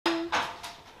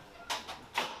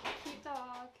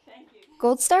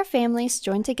Gold Star families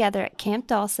joined together at Camp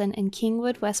Dawson in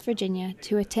Kingwood, West Virginia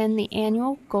to attend the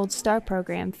annual Gold Star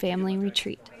Program Family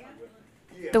Retreat.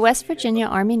 The West Virginia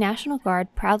Army National Guard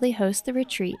proudly hosts the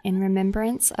retreat in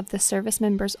remembrance of the service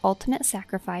members' ultimate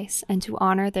sacrifice and to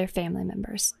honor their family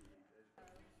members.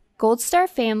 Gold Star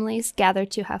families gather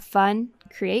to have fun,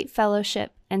 create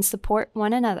fellowship, and support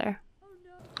one another.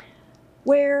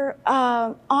 We're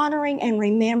honoring and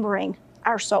remembering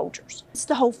our soldiers. It's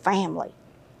the whole family.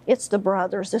 It's the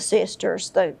brothers, the sisters,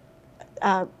 the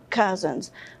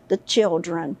cousins, the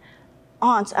children,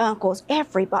 aunts, uncles,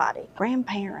 everybody,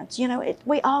 grandparents.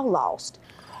 We all lost.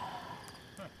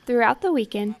 Throughout the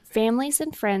weekend, families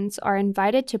and friends are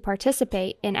invited to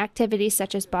participate in activities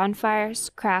such as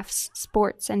bonfires, crafts,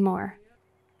 sports, and more.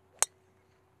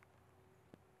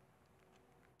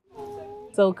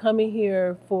 So coming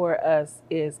here for us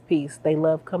is peace. They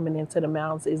love coming into the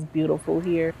mountains. It's beautiful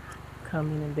here.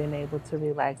 Coming and being able to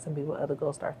relax and be with other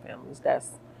Gold Star families. That's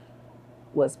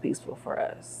what's peaceful for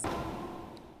us.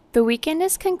 The weekend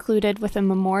is concluded with a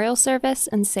memorial service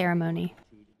and ceremony.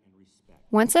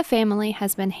 Once a family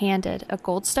has been handed a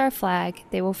Gold Star flag,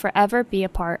 they will forever be a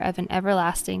part of an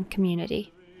everlasting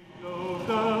community.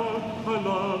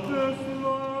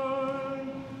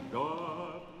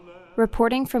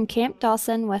 Reporting from Camp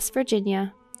Dawson, West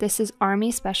Virginia, this is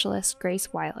Army Specialist Grace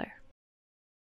Wajler.